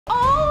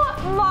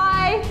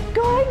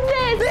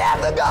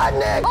the gun,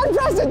 Nick. Oh,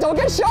 Preston, don't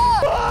get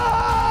shot.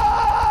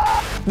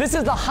 This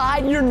is the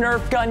hide your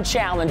Nerf gun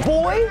challenge.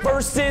 Boy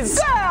versus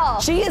girl.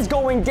 She is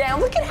going down.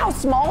 Look at how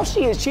small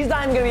she is. She's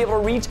not even gonna be able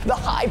to reach the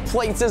high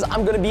places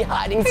I'm gonna be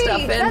hiding stuff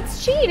in.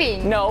 That's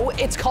cheating. No,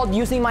 it's called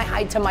using my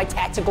height to my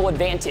tactical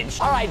advantage.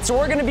 All right, so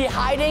we're gonna be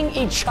hiding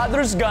each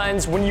other's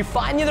guns. When you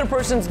find the other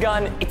person's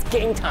gun, it's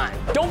game time.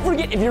 Don't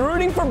forget, if you're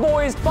rooting for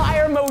boys,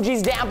 fire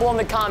emojis down below in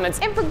the comments.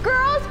 And for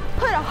girls,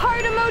 put a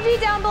heart emoji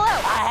down below.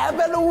 I have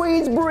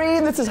Eloise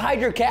breathe. This is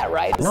hide your cat,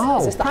 right? No,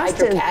 is this the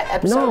Preston, hide your cat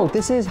episode? No,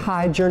 this is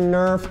hide your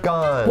Nerf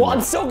gun. Well,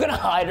 I'm still gonna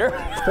hide her.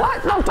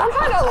 What? No, don't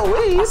hide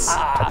Eloise.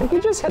 I think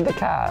you just hit the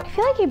cat. I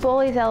feel like he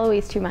bullies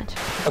Eloise too much.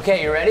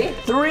 Okay, you ready?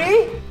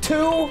 3,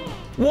 2,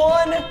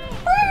 1,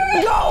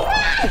 go!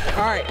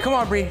 All right, come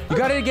on, Bree. You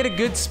gotta get a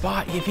good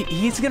spot. If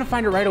he's gonna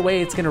find it right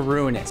away, it's gonna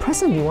ruin it.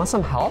 Preston, do you want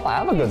some help? I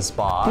have a good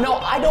spot. No,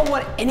 I don't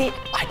want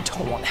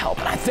help,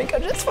 and I think I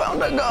just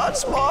found a god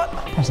spot.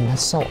 Preston,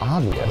 that's so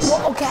obvious.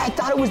 Well, okay, I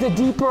thought it was a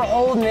deeper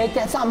hole, Nick.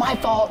 That's not my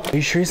fault. Are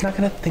you sure he's not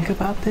gonna think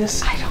about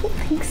this? I don't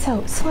think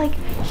so. So like,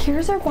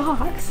 here's her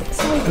box.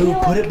 So I Ooh, feel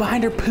put like... it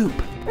behind her poop.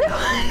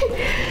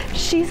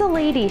 She's a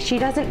lady. She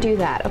doesn't do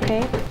that,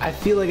 okay? I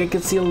feel like I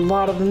could see a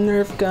lot of the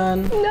Nerf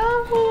gun.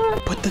 No.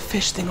 Put the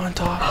fish thing on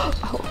top.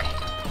 Oh,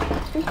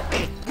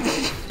 okay.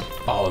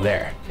 Oh,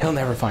 there. He'll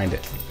never find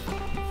it.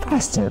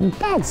 Preston,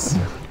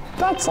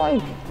 that's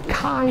like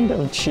kind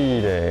of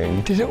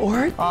cheating. Did it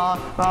work?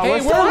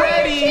 Hey, we're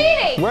ready.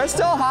 Cheating. We're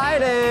still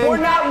hiding. We're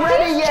not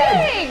ready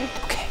yet. Cheating.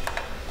 Okay,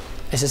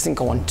 this isn't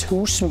going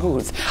too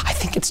smooth. I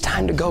think it's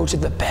time to go to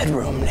the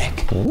bedroom,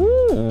 Nick.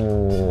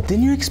 Ooh.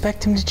 Didn't you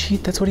expect him to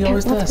cheat? That's what he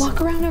always Let's does.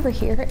 walk around over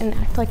here and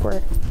act like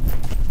we're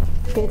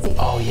busy.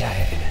 Oh, yeah.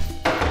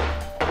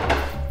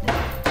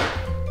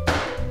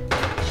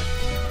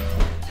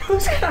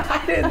 Who's gonna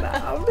hide it in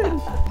the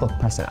oven? Look,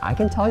 Preston, I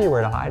can tell you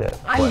where to hide it.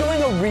 I'm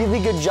doing a really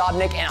good job,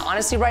 Nick, and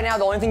honestly, right now,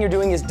 the only thing you're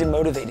doing is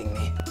demotivating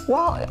me.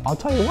 Well, I'll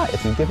tell you what,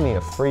 if you give me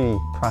a free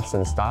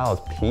Preston Styles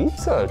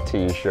pizza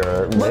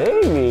t-shirt,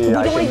 maybe We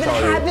I don't can even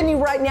tell have you. any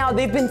right now.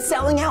 They've been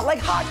selling out like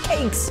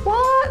hotcakes.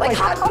 What? Like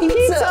hot hot pizzas.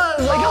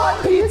 pizzas. Like hot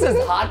Oh.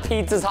 pizzas. Hot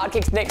pizzas, hot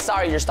cakes. Nick,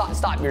 sorry,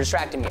 stop, you're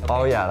distracting me.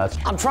 Oh yeah, that's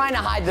true. I'm trying to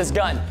hide this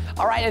gun.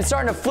 All right, and it's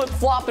starting to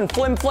flip-flop and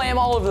flim-flam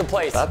all over the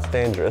place. That's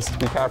dangerous.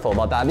 Be careful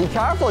about that. Be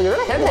careful, you're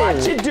gonna hit me.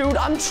 Watch it, dude.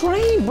 I'm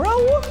trained,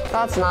 bro.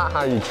 That's not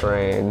how you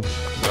train.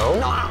 No?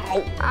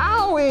 No.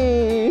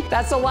 Owie!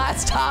 That's the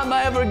last time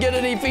I ever get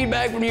any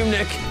feedback from you,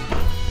 Nick.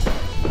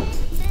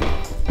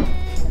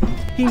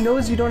 He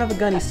knows you don't have a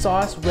gun. He saw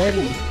us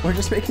ready. We're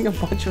just making a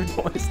bunch of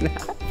noise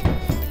now.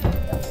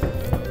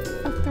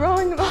 I'm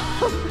throwing them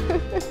off.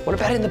 What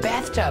about in the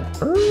bathtub?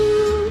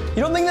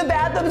 You don't think the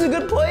bathtub is a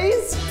good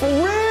place?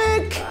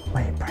 Rick!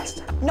 Wait,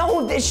 Preston.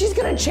 No, she's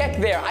gonna check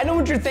there. I know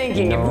what you're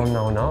thinking.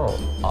 No.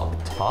 Up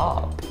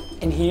top.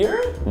 In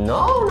here?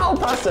 No,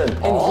 Preston.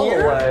 All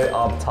here? the way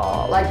up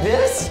top. Like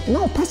this?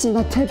 No, Preston,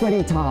 the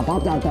tippity top.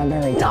 Up at the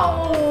very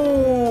top.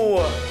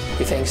 No!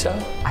 You think so?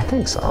 I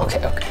think so.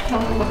 Okay.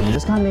 You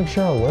just gotta make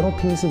sure a little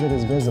piece of it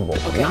is visible.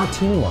 Okay. Not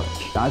too much.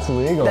 That's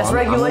legal. That's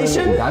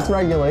regulation? That's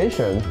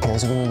regulation.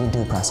 Here's what we need to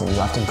do, Preston. You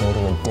have to go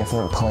to a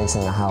different place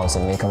in the house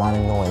and make a lot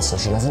of noise so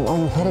she doesn't know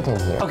you hid it in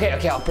here. Okay,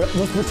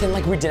 let's pretend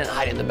like we didn't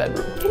hide in the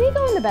bedroom. Can he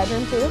go in the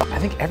bedroom too? I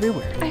think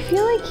everywhere. I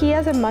feel like he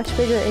has a much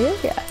bigger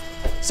area.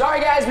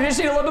 Sorry guys, we just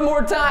need a little bit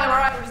more time, all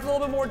right? Just a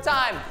little bit more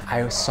time.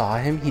 I saw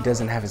him. He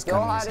doesn't have his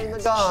gun in his Hiding the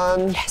hands.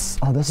 gun. Yes.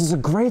 Oh, this is a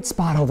great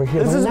spot over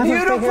here. This They'll is never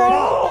figure it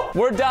out.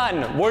 beautiful.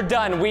 We're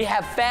done. We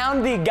have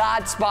found the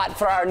god spot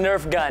for our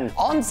Nerf gun.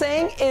 All I'm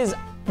saying is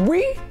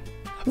we,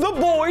 the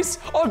boys,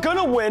 are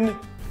gonna win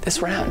this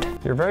round.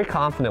 You're very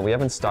confident. We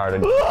haven't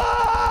started.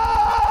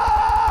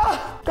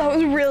 That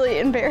was really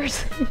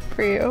embarrassing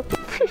for you.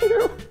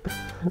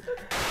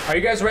 Are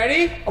you guys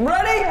ready? I'm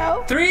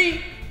ready.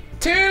 3,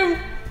 2,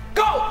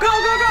 go!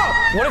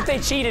 What if they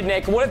cheated,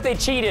 Nick? What if they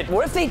cheated?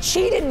 What if they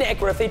cheated, Nick?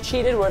 What if they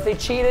cheated? What if they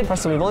cheated?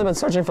 Preston, we've only been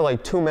searching for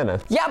like 2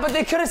 minutes. Yeah, but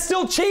they could have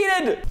still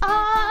cheated.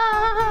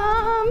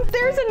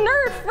 There's a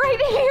Nerf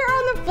right here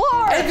on the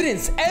floor.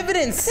 Evidence!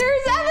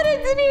 There's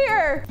evidence in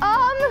here.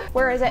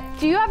 Where is it?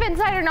 Do you have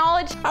insider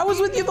knowledge? I was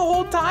with you the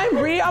whole time,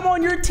 Bree. I'm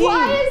on your team.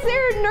 Why is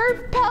there a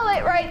Nerf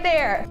pellet right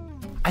there?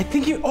 I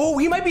think he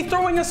might be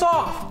throwing us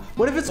off.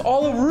 What if it's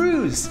all a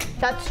ruse?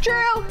 That's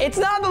true. It's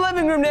not in the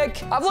living room,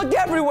 Nick. I've looked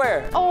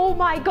everywhere. Oh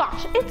my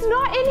gosh, it's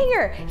not in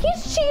here.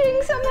 He's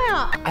cheating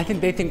somehow. I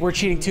think they think we're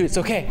cheating too. It's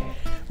okay.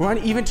 We're on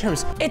even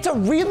terms. It's a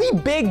really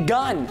big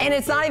gun, and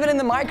it's not even in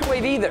the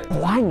microwave either.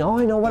 Oh, I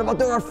know. What about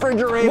the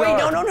refrigerator? Wait,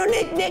 no,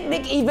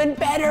 Nick, even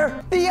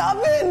better. The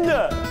oven.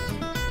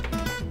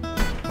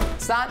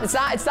 It's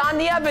not in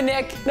the oven,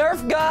 Nick.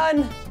 Nerf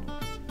gun.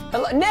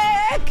 Hello,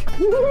 Nick!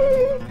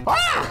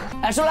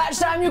 That's the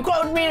last time you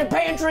closed me in the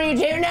pantry. You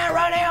hearing that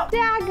right now?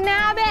 Dag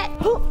nabbit.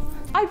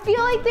 I feel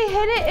like they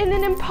hid it in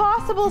an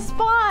impossible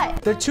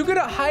spot. They're too good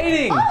at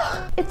hiding.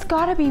 It's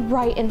gotta be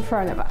right in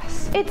front of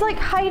us. It's like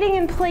hiding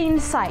in plain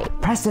sight.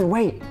 Preston,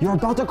 wait, you're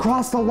about to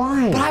cross the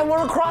line. But I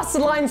want to cross the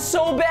line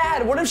so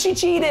bad. What if she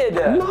cheated?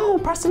 No,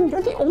 Preston,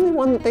 you're the only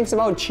one that thinks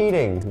about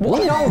cheating.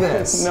 We know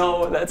this.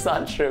 No, that's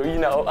not true. You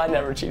know, I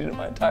never cheated in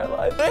my entire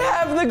life. They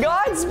have the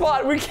God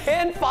spot. We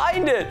can't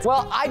find it.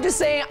 Well, I'm just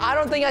saying, I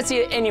don't think I see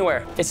it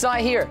anywhere. It's not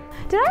here.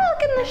 Did I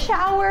look in the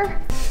shower?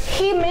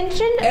 He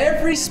mentioned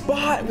Every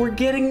spot, we're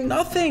getting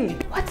nothing.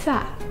 What's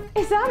that?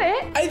 Is that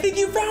it? I think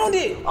you found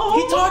it. Oh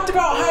He talked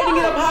about hiding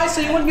it up high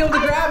so you wouldn't be able to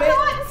grab it. I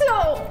thought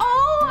so.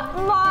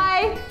 Oh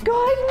my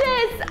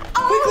goodness.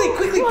 Oh,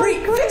 Quickly, my Bree,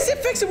 goodness.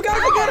 fix it. We gotta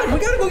go get him. We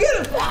gotta go get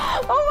him.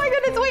 Oh my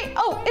goodness, wait.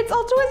 Oh, it's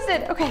all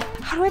twisted. Okay,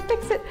 how do I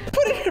fix it?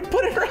 Put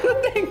it around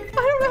the thing. I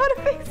don't know how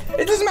to fix it.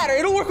 It doesn't matter.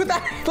 It'll work with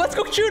that. Let's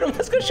go shoot him.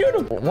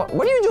 What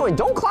are you doing?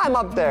 Don't climb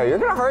up there. You're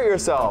gonna hurt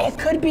yourself. It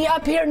could be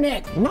up here,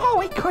 Nick.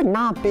 No, it could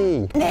not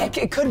be. Nick,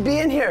 it could be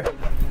in here.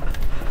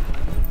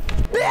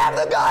 They have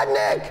the gun,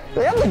 Nick!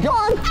 They have the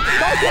gun!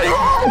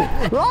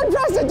 Run! Run,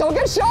 Preston, don't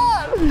get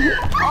shot!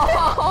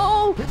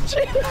 Oh,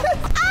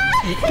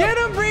 Jesus! Get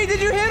him, Bree.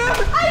 Did you hit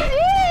him? I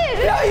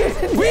did! No, you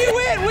didn't. We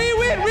win.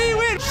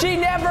 She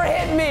never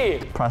hit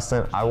me.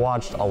 Preston, I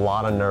watched a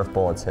lot of Nerf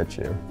bullets hit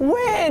you.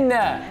 When?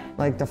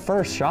 Like the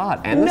first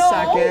shot and the No.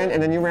 second,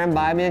 and then you ran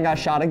by me and got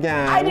shot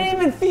again. I didn't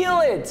even feel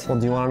it. Well,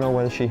 do you want to know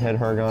where she hid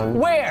her gun?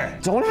 Where?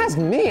 Don't ask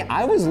me.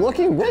 I was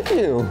looking with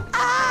you.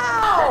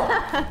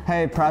 Ow!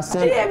 Hey,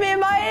 Preston. She hit me in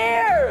my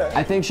ear.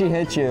 I think she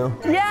hit you.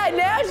 Yeah,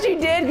 now she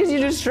did because you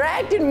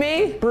distracted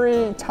me.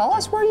 Bree, tell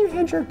us where you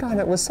hid your gun.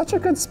 It was such a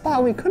good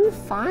spot. We couldn't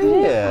find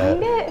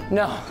Find it. it?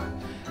 No,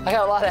 I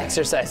got a lot of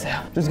exercise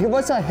now. Just give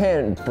us a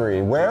hint,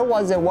 Bree. Where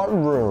was it? What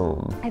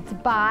room? It's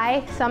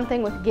by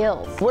something with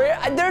gills. Where?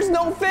 There's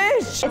no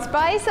fish. It's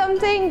by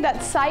something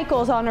that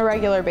cycles on a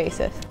regular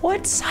basis.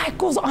 What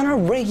cycles on a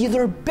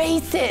regular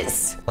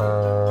basis?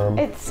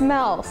 It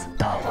smells.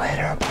 The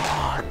litter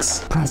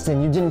box.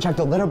 Preston, you didn't check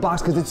the litter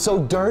box because it's so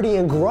dirty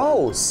and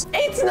gross.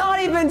 It's not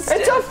even It's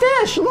a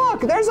fish.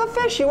 Look, there's a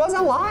fish. She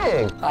wasn't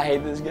lying. I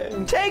hate this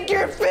game. Take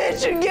your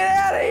fish and get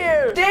out of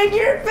here. Take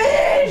your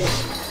fish.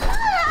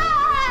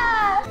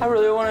 I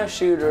really want to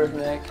shoot her,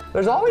 Nick.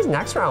 There's always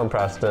next round,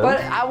 Preston.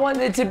 But I want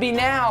it to be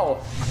now.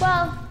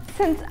 Well,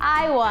 since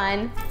I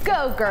won,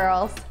 go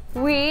girls.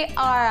 We're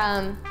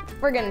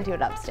gonna do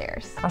it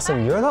upstairs.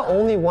 Preston, you're the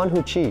only one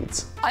who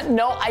cheats.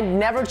 No, I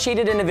never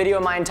cheated in a video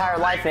in my entire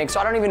life, Nick, so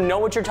I don't even know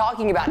what you're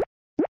talking about.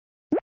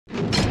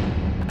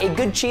 A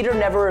good cheater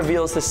never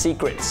reveals the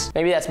secrets.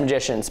 Maybe that's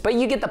magicians, but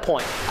you get the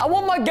point. I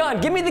want my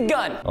gun. Give me the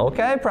gun.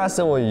 Okay,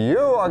 Preston, well, you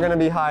are gonna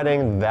be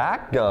hiding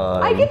that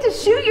gun. I get to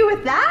shoot you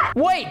with that?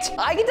 Wait,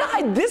 I get to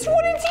hide this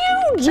one? It's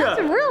huge.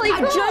 That's really I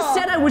cool. just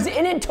said I was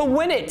in it to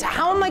win it.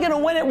 How am I gonna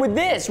win it with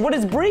this? What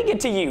does Bree get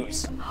to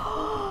use?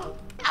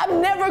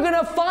 I'm never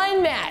gonna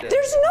find that.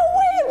 There's no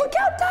way. Look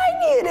how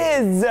tiny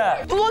it is.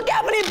 Look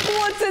how many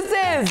bullets this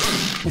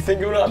is. You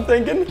thinking what I'm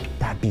thinking?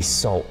 That'd be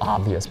so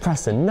obvious.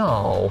 Preston,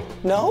 no.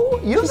 No?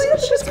 You don't think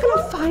She's just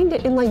gonna find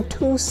it in like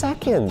 2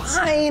 seconds.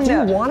 Fine. Do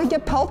you want to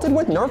get pelted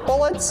with Nerf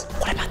bullets?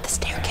 What about the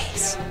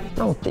staircase?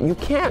 No, you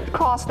can't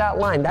cross that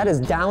line. That is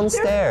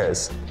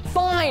downstairs.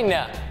 Fine.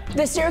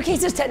 The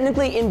staircase is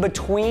technically in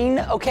between,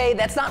 okay?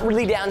 That's not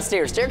really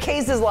downstairs.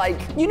 Staircase is like,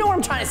 you know what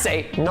I'm trying to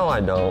say. No, I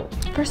don't.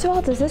 First of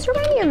all, does this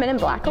remind me of Men in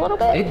Black a little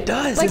bit? It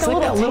does. Like it's a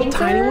like that little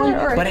tiny one,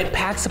 taser or- but it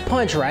packs a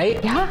punch,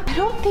 right? Yeah, I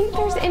don't think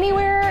there's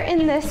anywhere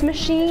in this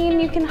machine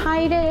you can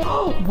hide it.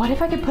 What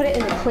if I could put it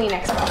in the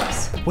Kleenex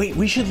box? Wait,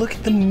 we should look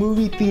at the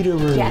movie theater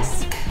room.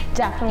 Yes,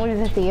 definitely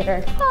the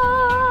theater.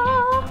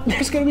 Ah,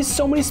 There's gonna be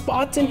so many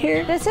spots in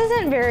here. this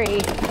isn't very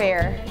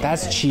fair.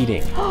 That's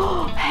cheating.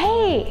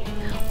 Hey,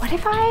 what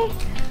if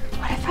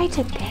I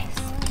did this?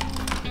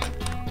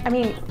 I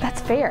mean,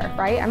 that's fair,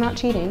 right? I'm not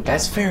cheating.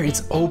 That's fair.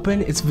 It's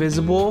open, it's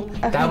visible.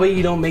 Okay. That way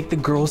you don't make the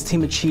girls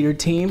team a cheater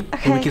team,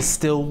 and we Okay. can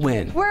still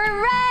win. We're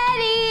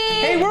ready!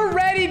 Hey, we're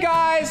ready,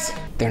 guys!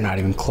 They're not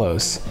even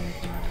close.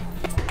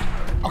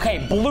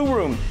 Okay, blue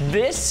room.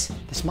 This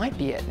might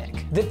be it,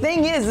 Nick. The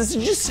thing is, this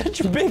is just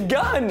such a big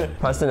gun.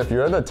 Preston, if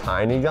you're the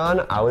tiny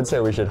gun, I would say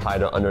we should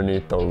hide it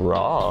underneath the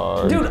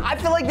rug. Dude, I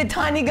feel like the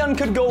tiny gun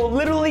could go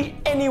literally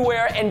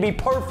anywhere and be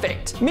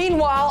perfect.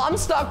 Meanwhile, I'm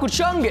stuck with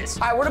Chungus.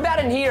 All right, what about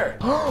in here?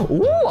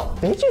 Ooh, a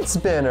fidget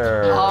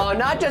spinner. Oh,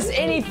 not just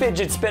any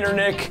fidget spinner,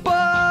 Nick.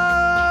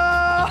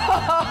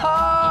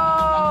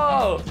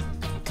 Whoa!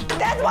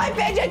 That's my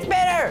fidget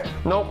spinner!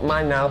 Nope,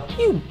 mine now.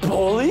 You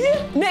bully!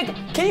 Nick,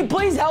 can you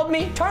please help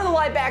me? Turn the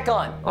light back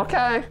on.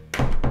 Okay.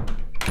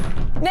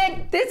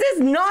 Nick, this is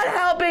not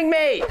helping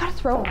me! Gotta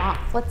throw them off.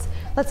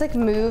 Let's like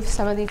move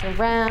some of these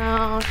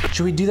around.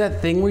 Should we do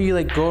that thing where you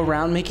like go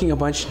around making a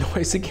bunch of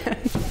noise again?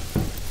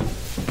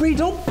 Bree,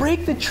 don't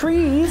break the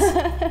trees.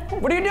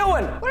 What are you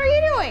doing? What are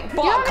you doing?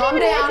 Bob, you haven't calm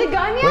even down. hit the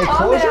gun yet? Wait, Calm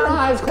close your down.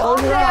 eyes, close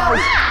Calm your down.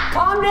 eyes.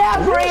 Calm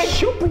down, Bree.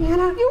 Shoot,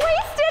 Brianna. You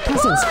wasted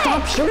Preston, bullets.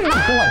 stop shooting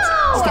the bullets.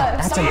 Stop,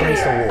 that's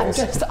against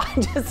the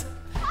rules.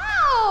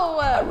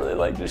 I Ow! really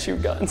like to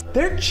shoot guns.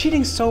 They're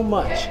cheating so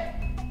much.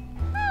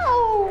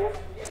 Ow!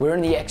 We're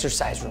in the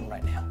exercise room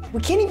right now. We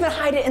can't even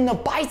hide it in the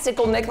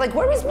bicycle, Nick. Like,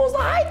 where are we supposed to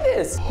hide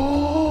this?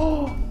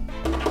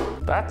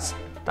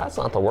 That's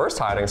not the worst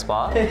hiding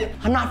spot.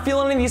 I'm not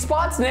feeling any of these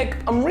spots, Nick.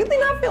 I'm really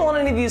not feeling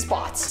any of these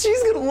spots.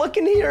 She's gonna look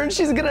in here and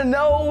she's gonna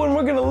know when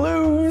we're gonna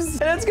lose,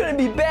 and it's gonna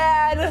be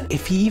bad.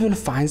 If he even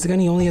finds the gun,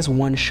 he only has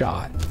one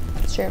shot.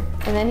 It's true.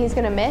 And then he's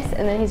gonna miss,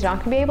 and then he's not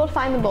gonna be able to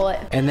find the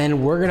bullet. And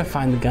then we're gonna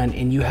find the gun,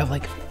 and you have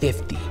like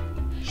 50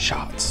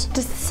 shots.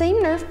 Does the same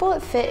Nerf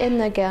bullet fit in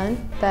the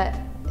gun that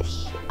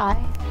I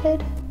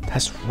hid?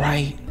 That's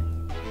right.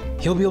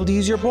 He'll be able to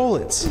use your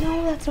bullets.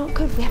 No, that's not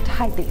good. We have to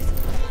hide these.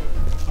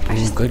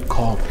 Good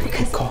call, Bree,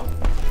 good call.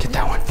 Get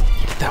that one,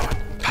 get that one.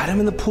 Hide him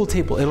in the pool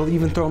table. It'll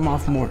even throw him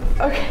off more.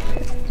 Okay.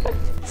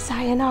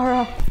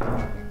 Sayonara.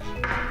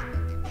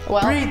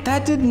 Well, Bree,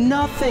 that did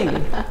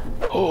nothing.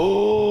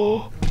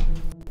 Oh.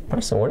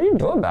 Preston, what are you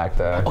doing back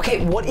there?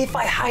 Okay, what if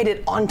I hide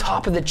it on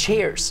top of the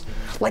chairs?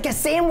 Like a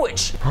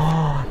sandwich.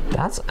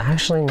 That's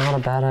actually not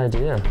a bad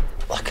idea.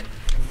 Look.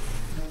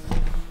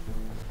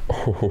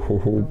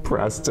 Oh,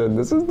 Preston,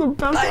 this is the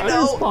best I hiding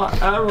know,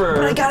 spot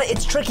ever. but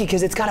it's tricky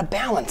because it's got to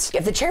balance.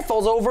 If the chair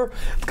falls over,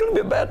 it's gonna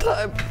be a bad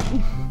time.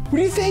 What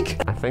do you think?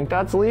 I think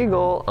that's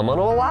legal. I'm gonna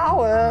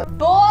allow it.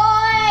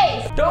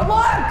 boys! Don't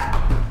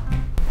look!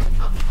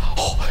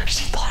 Oh,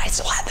 she thought I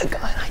still had the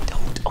gun. I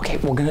don't. Okay,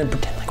 we're gonna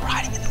pretend like we're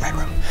hiding in the red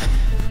room.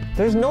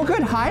 There's no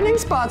good hiding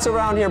spots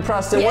around here,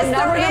 Preston. Yes, We're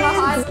never there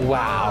gonna is. hide.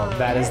 Wow,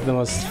 that is the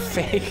most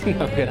fake,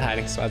 no good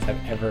hiding spots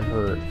I've ever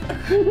heard.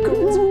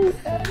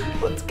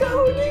 Let's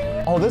go,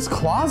 dude. Oh, this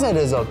closet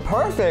is a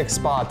perfect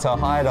spot to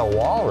hide a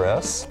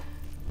walrus.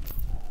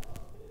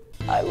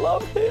 I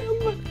love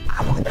him.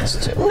 I want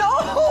this too.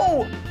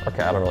 No!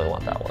 Okay, I don't really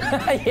want that one.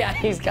 Yeah,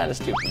 he's kind of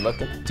stupid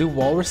looking. Do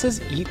walruses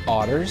eat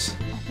otters?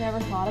 Never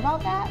thought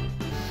about that.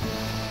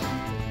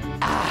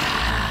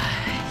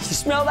 You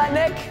smell that,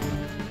 Nick?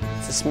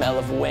 It's the smell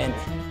of wind.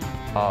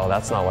 Oh,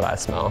 that's not what I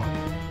smell.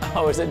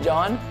 Oh, is it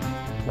John?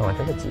 No, I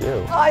think it's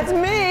you. Oh, it's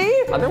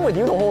me! I've been with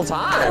you the whole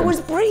time. It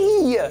was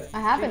Bree! I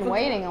have been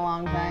waiting a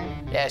long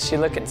time. Yeah, she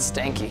looking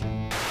stinky.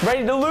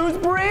 Ready to lose,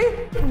 Bree?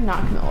 I'm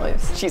not gonna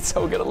lose. She's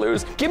so gonna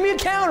lose. Give me a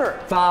counter.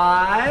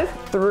 5,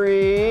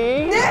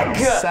 3, Nick!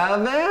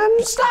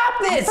 7. Stop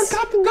this!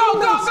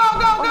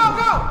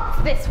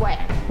 Go! This way.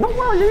 Don't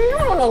worry, you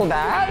don't know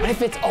that. What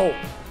if it's,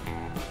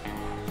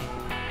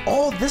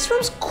 Oh, this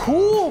room's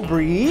cool,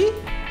 Bree.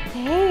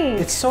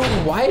 Thanks. It's so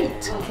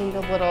white. Seems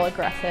a little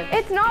aggressive.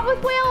 It's not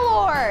with Whale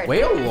Lord.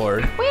 Whale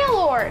Lord? Whale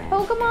Lord.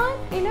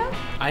 Pokemon, you know?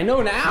 I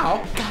know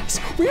now. Guys,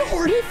 we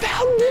already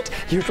found it.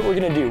 Here's what we're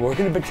gonna do. We're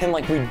gonna pretend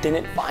like we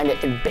didn't find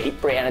it and bait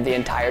Brianna the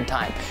entire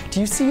time. Do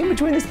you see in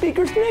between the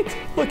speakers, Nick?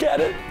 Look at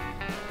it.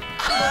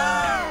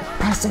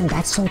 Preston,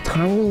 that's so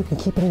tiny you can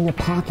keep it in your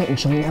pocket and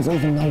she'll never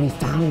even know we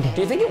found it.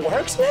 Do you think it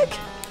works, Nick?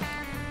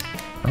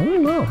 I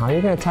don't know. How are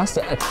you gonna test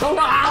it?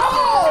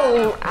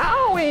 Oh,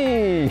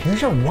 owie!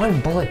 Here's your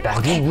one bullet bag.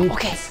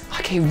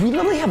 Okay, we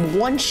literally have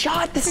one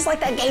shot. This is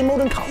like that game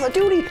mode in Call of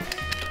Duty.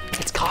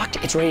 It's cocked,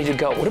 it's ready to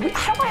go.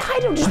 How do I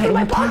hide it? Just put it in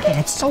my pocket.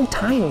 It's so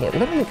tiny. It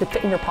literally could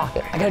fit in your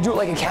pocket. I gotta do it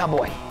like a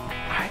cowboy. All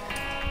right,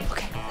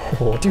 okay.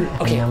 Dude,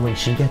 okay. And then when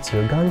she gets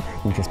your gun,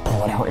 you just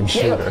pull it out and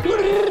shoot her.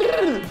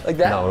 Like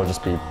that? No, it'll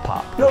just be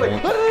pop. No,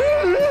 like,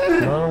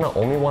 No,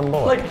 only one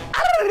bullet.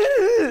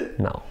 like,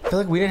 No. I feel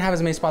like we didn't have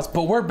as many spots,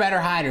 but we're better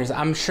hiders.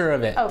 I'm sure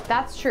of it. Oh,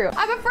 that's true.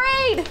 I'm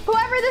afraid.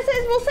 Whoever this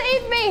is will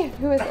save me.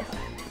 Who is this?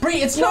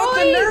 Bree, it's not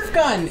the Nerf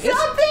gun.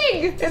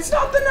 Something! It's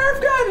not the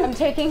Nerf gun. I'm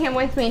taking him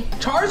with me.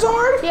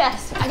 Charizard?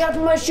 Yes. I gotta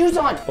put my shoes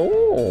on.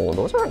 Oh,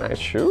 those are nice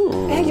shoes.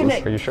 Thank you,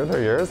 Nick. Are you sure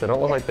they're yours? They don't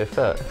look like they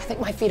fit. I think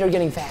my feet are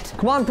getting fat.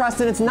 Come on,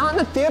 Preston. It's not in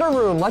the theater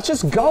room. Let's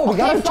just go. We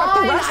gotta check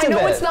the rest I of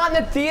know it. it's not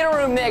in the theater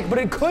room, Nick, but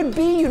it could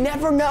be. You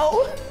never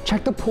know.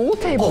 Check the pool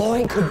table. Oh,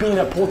 it could be in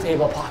a pool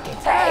table pocket.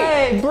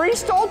 Hey, Bree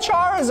stole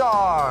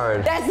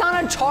Charizard. That's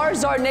not a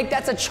Charizard, Nick.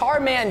 That's a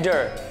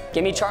Charmander.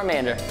 Give me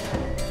Charmander.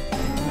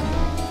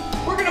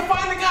 We're gonna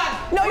find the gun.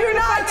 No, you're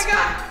not. Find the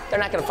gun. They're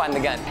not gonna find the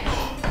gun.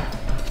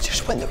 They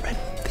just went the red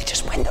room. They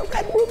just went the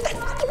red room. That's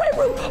not the red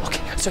room.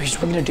 Okay, so here's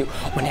what I'm gonna do.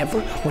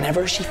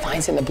 Whenever she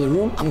finds it in the blue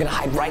room, I'm gonna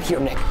hide right here,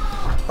 Nick.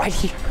 Right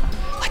here,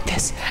 like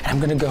this, and I'm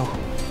gonna go.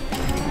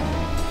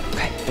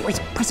 Okay.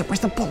 Where's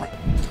the bullet?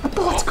 The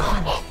bullet's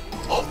gone.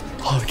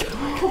 Okay.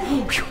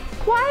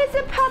 Why is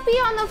a puppy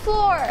on the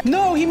floor?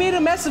 No, he made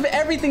a mess of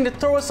everything to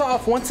throw us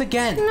off once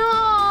again.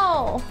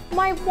 No.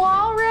 My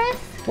walrus?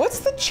 What's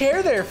the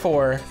chair there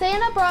for?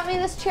 Santa brought me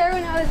this chair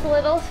when I was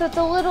little, so it's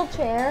a little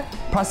chair.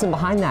 Preston,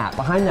 behind that. Ooh,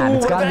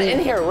 It's what gotta about be in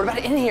here? What about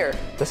in here?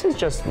 This is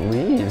just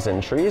leaves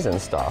and trees and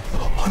stuff.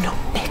 Oh no,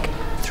 Nick.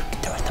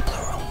 They're in the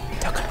blue room.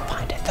 They're gonna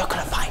find it. They're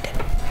gonna find it.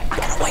 I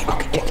gotta wait.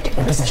 Okay, get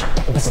In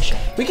position.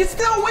 We can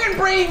still win,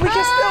 Bree. We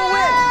can still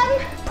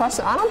win.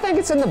 Preston, I don't think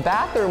it's in the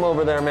bathroom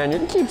over there, man. You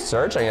can keep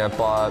searching it,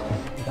 but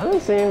it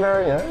doesn't seem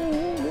very.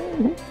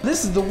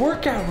 This is the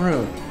workout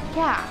room.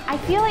 Yeah, I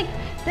feel like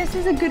this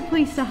is a good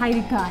place to hide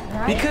a gun,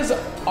 right? Because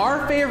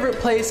our favorite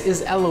place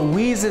is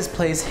Eloise's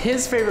place.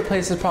 His favorite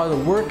place is probably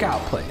the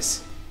workout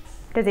place.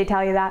 Does he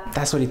tell you that?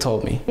 That's what he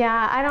told me.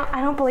 Yeah,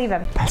 I don't believe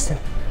him. Preston,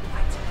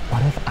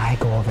 what if I I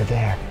go over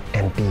there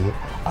and be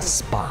a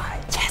spy.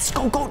 Yes,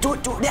 go, do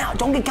it now.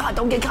 Don't get caught,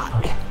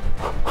 Okay.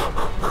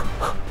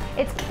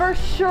 It's for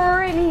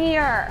sure in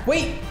here.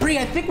 Wait, Bree,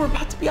 I think we're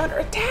about to be under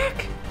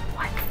attack.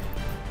 What?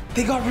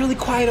 They got really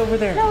quiet over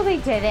there. No, they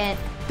didn't.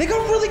 They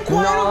got really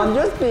quiet No, over I'm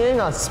just being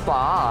a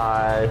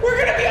spy. We're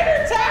gonna be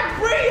under attack,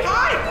 Bree!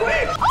 Hide,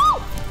 quick!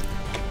 Oh!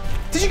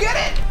 Did you get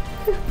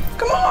it?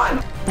 Come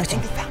on! Preston,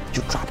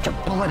 you dropped your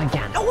bullet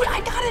again. No, I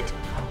got it.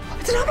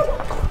 It's another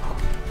one.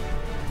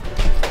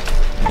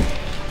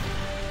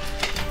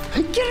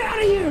 Get out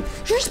of here.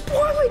 You're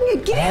spoiling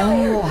it. Get out of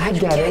here. Oh, I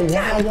get it.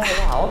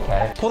 Yeah,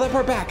 okay. Pull that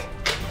part back.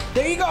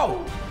 There you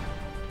go.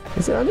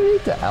 Is it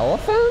underneath the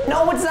elephant?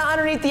 No, it's not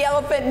underneath the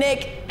elephant,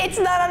 Nick. It's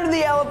not under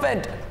the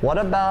elephant. What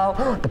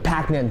about the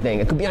Pac-Man thing?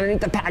 It could be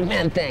underneath the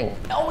Pac-Man thing.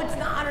 No, it's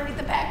not underneath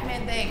the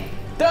Pac-Man thing.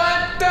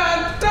 Dun,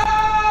 dun,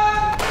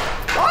 dun!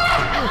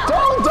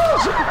 Don't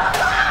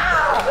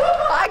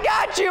I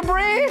got you,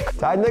 Bree.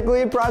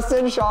 Technically,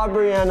 Preston shot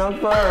Brianna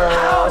first.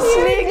 How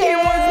sneaky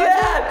was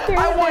that? You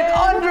I went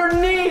did.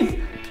 underneath.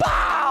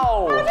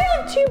 Pow! I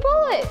have 2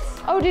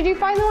 bullets. Oh, did you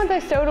find the ones I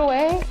stowed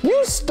away?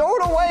 You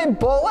stowed away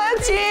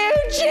bullets? You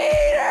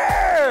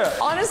cheater!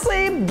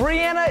 Honestly,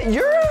 Brianna,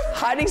 your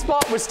hiding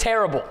spot was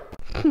terrible.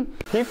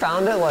 He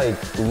found it like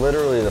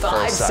literally the 5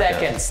 first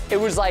second. seconds. It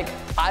was like,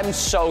 I'm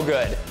so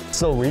good.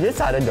 So we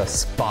decided to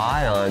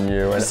spy on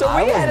you, and So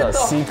I we had was it the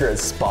the- secret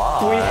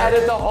spy. We had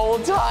it the whole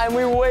time.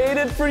 We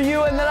waited for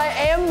you, and then I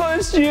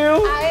ambushed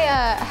you.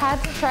 I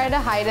had to try to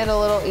hide it a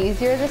little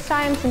easier this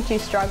time since you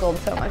struggled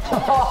so much.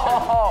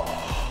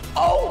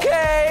 Oh,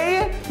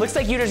 okay. Looks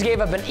like you just gave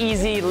up an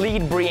easy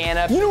lead,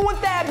 Brianna. You know what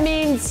that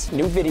means?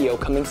 New video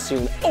coming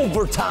soon.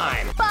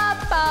 Overtime. Ba,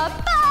 ba,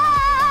 ba.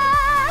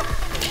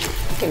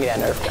 Give me that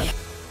Nerf gun.